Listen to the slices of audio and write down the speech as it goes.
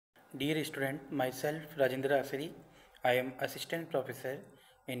Dear student, myself Rajendra Aaseri. I am assistant professor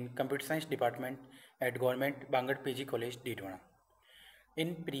in computer science department at Government Bangalore PG College, Didwana.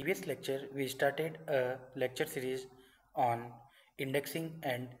 In previous lecture, we started a lecture series on indexing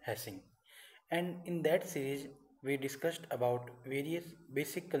and hashing. And in that series, we discussed about various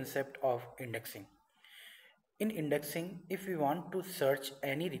basic concept of indexing. In indexing, if we want to search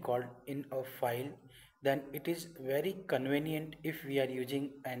any record in a file, then it is very convenient if we are using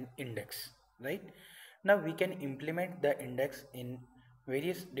an index, right? Now we can implement the index in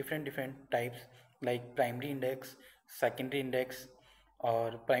various different types like primary index, secondary index,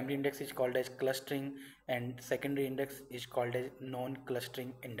 or primary index is called as clustering and secondary index is called as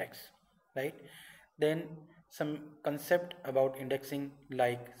non-clustering index, right? Then some concept about indexing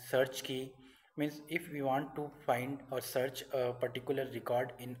like search key means if we want to find or search a particular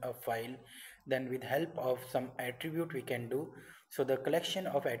record in a file, then with help of some attribute we can do. So the collection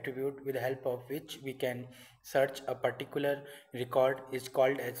of attribute with the help of which we can search a particular record is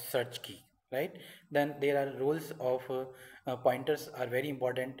called as search key, right? Then there are rules of pointers are very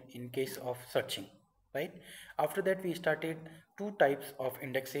important in case of searching, right? After that we started two types of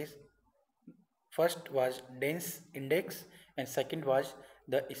indexes. First was dense index and second was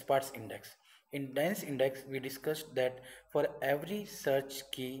the sparse index. In dense index, we discussed that for every search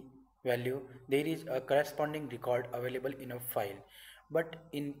key value, there is a corresponding record available in a file. But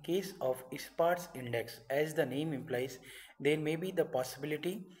in case of sparse index, as the name implies, there may be the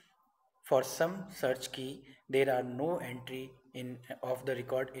possibility for some search key, there are no entry in of the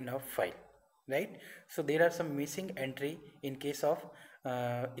record in a file, right? So there are some missing entry in case of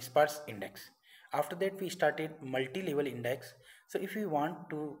sparse index. After that we started multi-level index. So if we want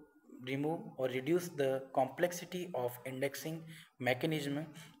to remove or reduce the complexity of indexing mechanism,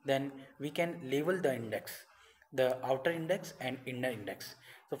 then we can label the index, the outer index and inner index.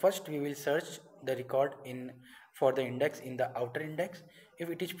 So first we will search the record in for the index in the outer index.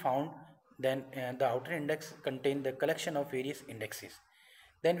 If it is found, then the outer index contain the collection of various indexes.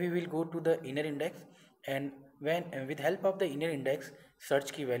 Then we will go to the inner index, and when with help of the inner index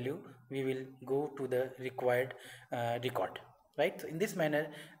search key value, we will go to the required record, right? So in this manner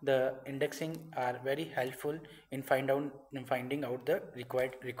the indexing are very helpful in finding out the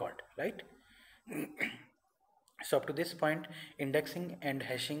required record, right? So up to this point, indexing and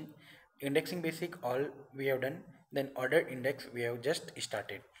hashing, indexing basic all we have done, then ordered index we have just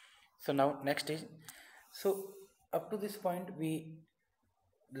started. So now next is, so up to this point we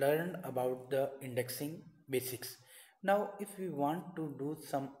learned about the indexing basics. Now if we want to do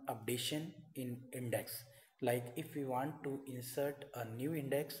some updation in index, like if we want to insert a new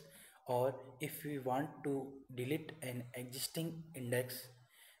index or if we want to delete an existing index,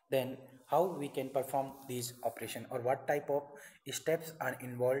 then how we can perform these operation or what type of steps are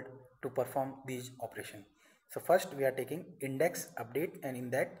involved to perform these operation. So first we are taking index update, and in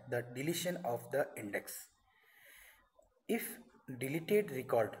that the deletion of the index. If deleted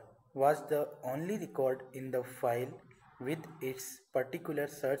record was the only record in the file with its particular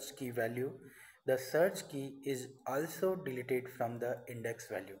search key value, the search key is also deleted from the index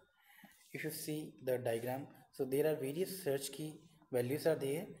value. If you see the diagram, so there are various search key values are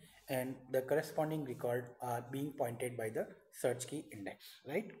there and the corresponding record are being pointed by the search key index,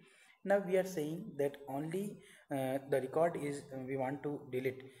 right? Now we are saying that only the record is we want to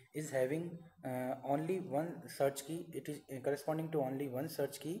delete is having only one search key. It is corresponding to only one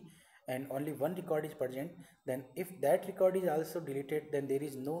search key and only one record is present. Then if that record is also deleted, then there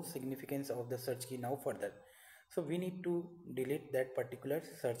is no significance of the search key now further. So we need to delete that particular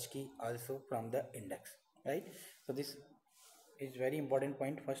search key also from the index, right? So this is very important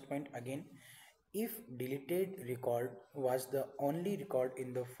point. First point again, if deleted record was the only record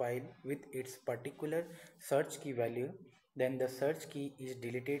in the file with its particular search key value, then the search key is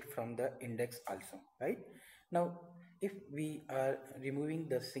deleted from the index also, right? Now if we are removing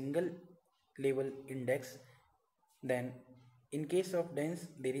the single level index, then in case of dense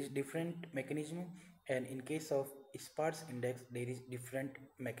there is different mechanism, and in case of sparse index there is different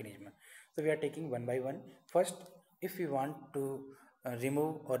mechanism. So we are taking one by one. First, if we want to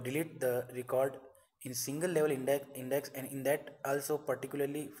remove or delete the record in single level index and in that also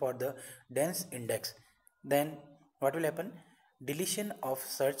particularly for the dense index, then what will happen? Deletion of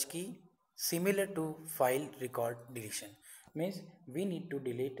search key similar to file record deletion means we need to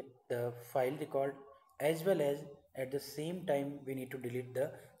delete the file record as well as at the same time we need to delete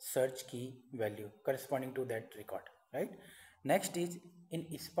the search key value corresponding to that record, right? Next is in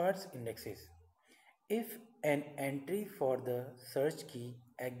sparse indexes. If an entry for the search key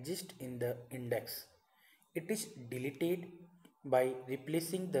exists in the index, it is deleted by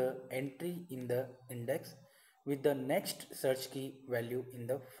replacing the entry in the index with the next search key value in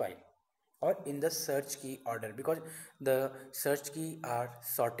the file or in the search key order, because the search key are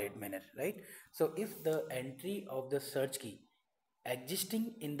sorted manner, right? So if the entry of the search key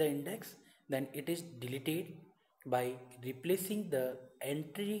existing in the index, then it is deleted by replacing the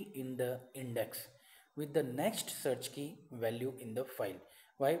entry in the index with the next search key value in the file.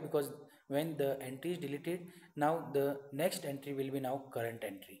 Why? Because when the entry is deleted, now the next entry will be now current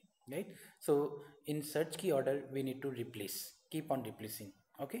entry, right? So in search key order we need to replace, keep on replacing,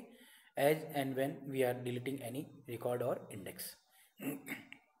 okay, as and when we are deleting any record or index.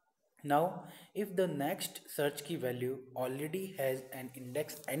 Now, if the next search key value already has an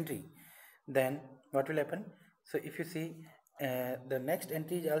index entry, then what will happen? So if you see the next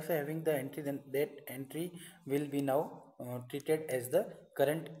entry is also having the entry, then that entry will be now treated as the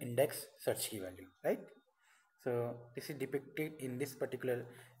current index search key value, right? So this is depicted in this particular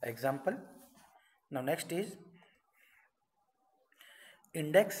example. Now next is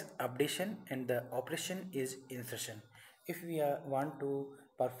index updation, and the operation is insertion. If we want to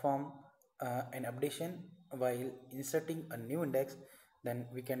perform an updation while inserting a new index, then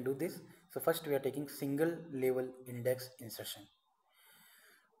we can do this. So first we are taking single level index insertion.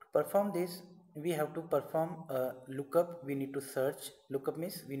 To perform this, we have to perform a lookup. We need to search. Lookup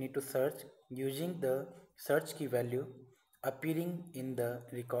means we need to search using the search key value appearing in the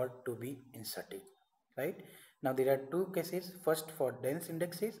record to be inserted, right? Now there are two cases, first for dense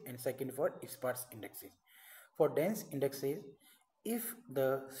indexes and second for sparse indexes. For dense indexes, if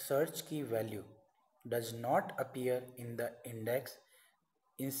the search key value does not appear in the index,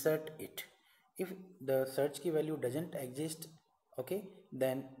 insert it. If the search key value doesn't exist, okay,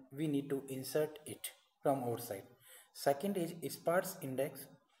 then we need to insert it from outside. Second is sparse index.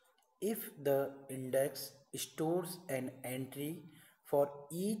 If the index stores an entry for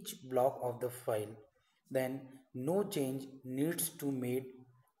each block of the file, then no change needs to made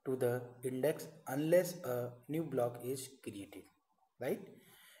to the index unless a new block is created, right?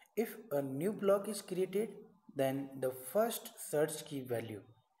 If a new block is created, then the first search key value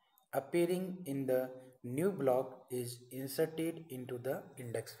appearing in the new block is inserted into the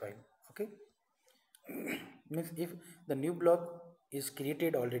index file, okay. Means if the new block is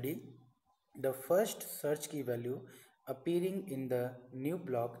created already, the first search key value appearing in the new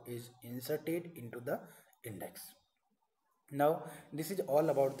block is inserted into the index. Now this is all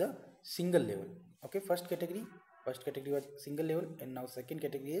about the single level, okay. First category was single level, and now second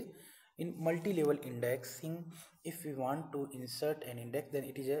category is in multi-level indexing. If we want to insert an index, then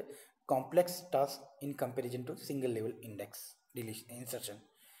it is a complex task in comparison to single level index deletion insertion.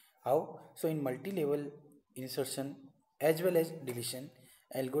 How? So in multi-level insertion as well as deletion,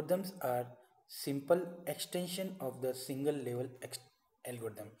 algorithms are simple extension of the single level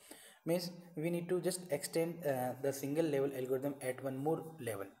algorithm. Means we need to just extend the single level algorithm at one more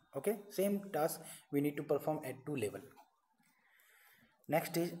level, okay. Same task we need to perform at two level.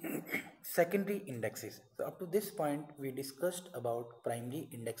 Next is secondary indexes. So up to this point we discussed about primary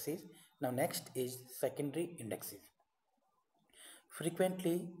indexes. Now next is secondary indexes.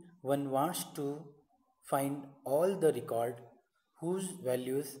 Frequently, one wants to find all the record whose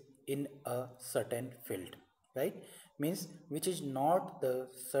values in a certain field, right? Means which is not the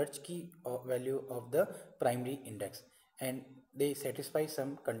search key or value of the primary index, and they satisfy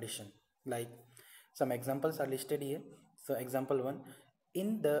some condition. Like some examples are listed here. So example 1,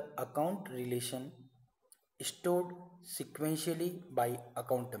 in the account relation stored sequentially by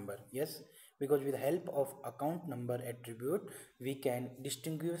account number. Yes, because with the help of account number attribute we can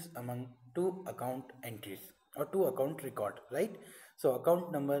distinguish among two account entries or two account record, right? So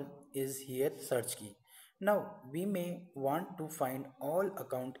account number is here search key. Now we may want to find all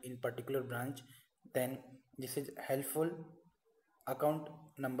account in particular branch, then this is helpful. Account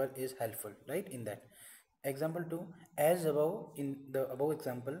number is helpful, right? In that example 2, as above in the above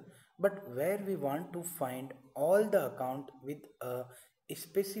example, but where we want to find all the account with a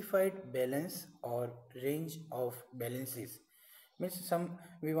specified balance or range of balances. Means some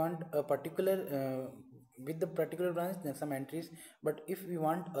we want a particular with the particular branch then some entries, but if we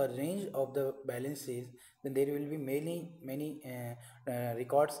want a range of the balances, then there will be many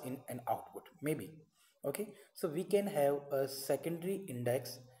records in an output maybe, okay. So we can have a secondary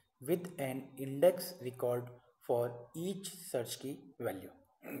index with an index record for each search key value.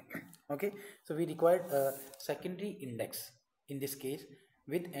 Okay, so we required a secondary index in this case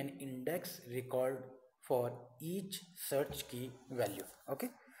with an index record for each search key value, okay.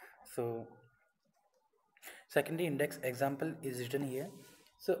 So secondary index example is written here.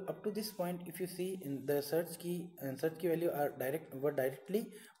 So up to this point, if you see in the search key value are were directly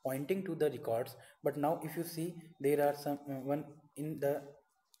pointing to the records. But now if you see, there are some one in the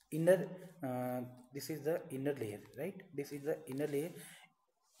inner, this is the inner layer, right? This is the inner layer.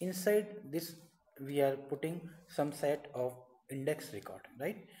 Inside this, we are putting some set of index record,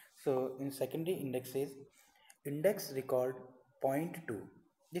 right? So in secondary indexes, index record point to,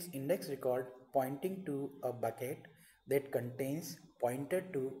 this index record pointing to a bucket that contains pointer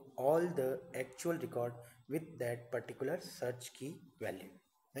to all the actual record with that particular search key value,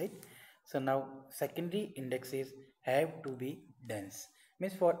 right? So now secondary indexes have to be dense,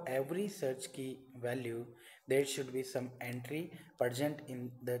 means for every search key value there should be some entry present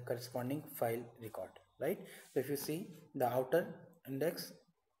in the corresponding file record, right? So if you see the outer index,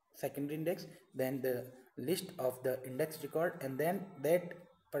 secondary index, then the list of the index record, and then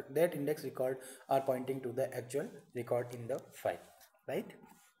that index record are pointing to the actual record in the file, right?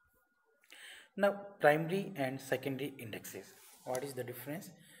 Now primary and secondary indexes, what is the difference?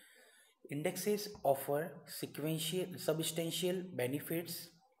 Indexes offer sequential substantial benefits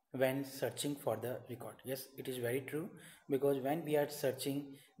when searching for the record. Yes, it is very true, because when we are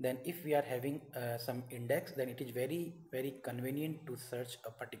searching, then if we are having some index, then it is very convenient to search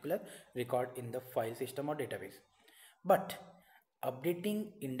a particular record in the file system or database. But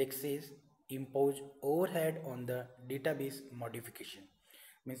updating indexes impose overhead on the database modification,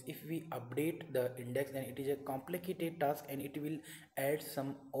 means if we update the index, then it is a complicated task and it will add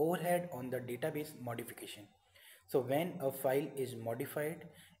some overhead on the database modification. So when a file is modified,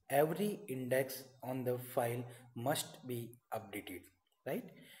 every index on the file must be updated, right?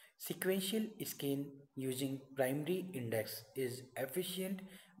 Sequential scan using primary index is efficient,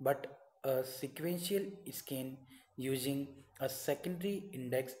 but a sequential scan using a secondary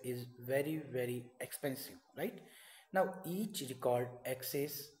index is very expensive, right? Now each record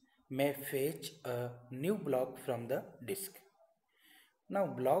access may fetch a new block from the disk. Now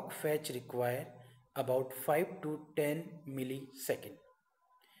block fetch require about 5 to 10 millisecond.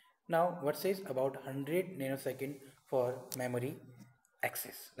 Now what says about 100 nanosecond for memory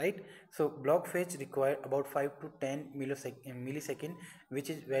access, right? So block fetch require about 5 to 10 millisecond, which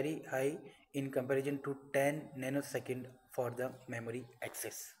is very high in comparison to 10 nanosecond for the memory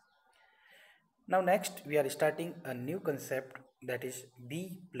access. Now next we are starting a new concept, that is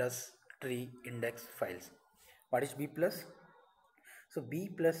B plus tree index files. What is B plus? So B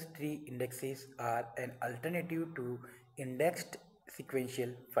plus tree indexes are an alternative to indexed sequential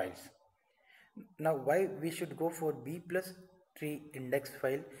files. Now why we should go for B plus tree index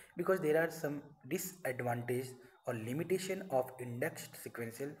file? Because there are some disadvantage or limitation of indexed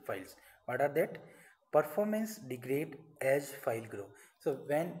sequential files. What are that? Performance degrade as file grow. So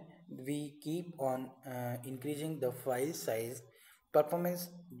when we keep on increasing the file size, performance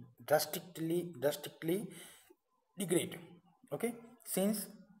drastically degrade, okay, since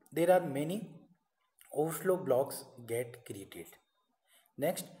there are many overflow blocks get created.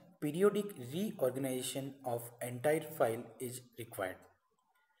 Next, periodic reorganization of entire file is required.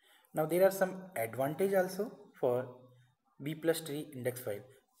 Now there are some advantage also for B plus tree index file.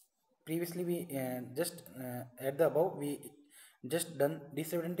 Previously we just at the above we just done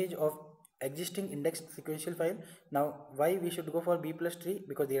disadvantage of existing indexed sequential file. Now why we should go for B plus tree?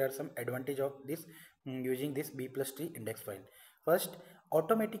 Because there are some advantage of this using this B plus tree index file. First,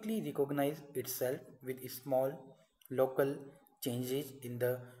 automatically recognize itself with small local changes in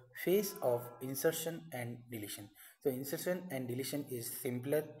the phase of insertion and deletion. So insertion and deletion is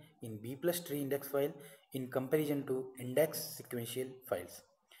simpler in B plus tree index file in comparison to index sequential files.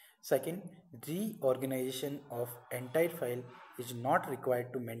 Second, reorganization of entire file is not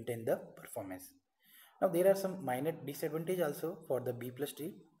required to maintain the performance. Now there are some minor disadvantage also for the B plus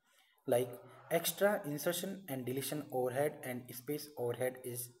tree, like extra insertion and deletion overhead and space overhead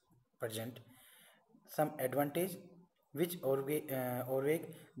is present. Some advantage which overweigh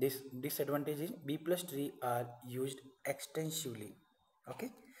this disadvantage is B plus tree are used extensively, okay,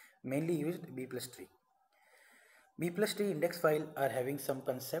 mainly used B plus tree. B plus tree index file are having some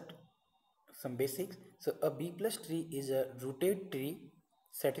concept, some basics. So a B plus tree is a rooted tree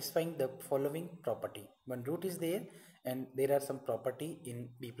satisfying the following property. One root is there and there are some property in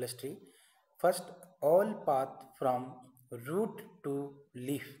B plus tree. First, all path from root to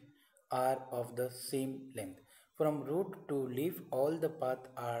leaf are of the same length. From root to leaf, all the path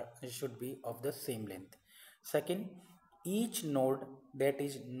are should be of the same length. Second, each node that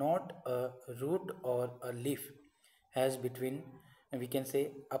is not a root or a leaf has between, we can say,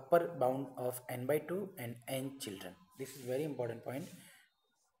 upper bound of n by 2 and n children. This is very important point.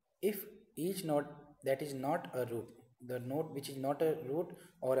 If each node that is not a root, the node which is not a root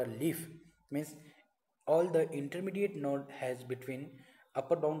or a leaf, means all the intermediate node has between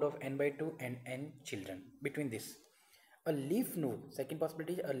upper bound of n by 2 and n children between this. A leaf node, second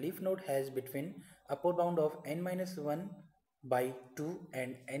possibility, a leaf node has between upper bound of n minus 1 by 2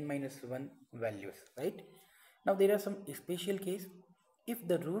 and n minus 1 values, right? Now there are some special case. If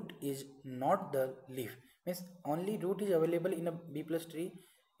the root is not the leaf, means only root is available in a B plus tree.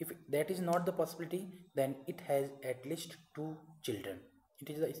 If that is not the possibility, then it has at least two children.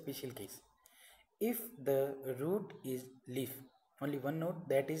 It is a special case. If the root is leaf, only one node,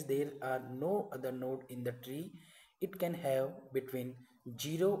 that is there are no other node in the tree, it can have between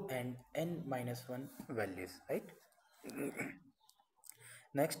 0 and n minus 1 values, right?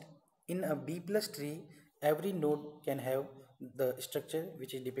 Next, in a B plus tree, every node can have the structure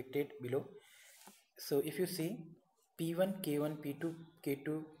which is depicted below. So if you see P1, K1, P2,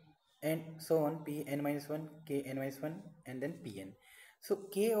 K2, and so on, Pn minus 1, Kn minus 1, and then Pn. So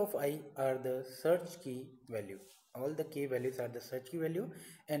K of I are the search key value. All the K values are the search key value,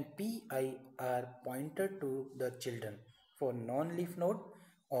 and Pi are pointed to the children for non-leaf node,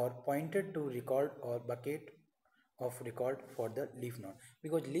 or pointed to record or bucket of record for the leaf node,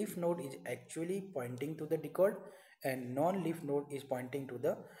 because leaf node is actually pointing to the record and non-leaf node is pointing to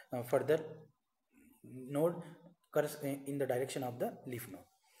the further node in the direction of the leaf node.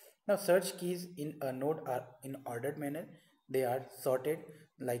 Now search keys in a node are in ordered manner. They are sorted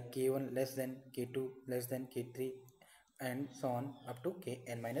like k1 less than k2 less than k3 and so on up to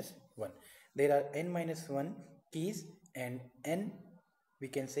kn minus 1. There are n minus 1 keys and n, we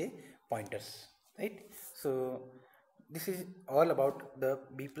can say, pointers, right? So this is all about the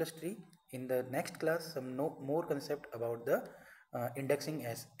B plus tree. In the next class, some more concept about the indexing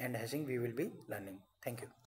as and hashing we will be learning. Thank you.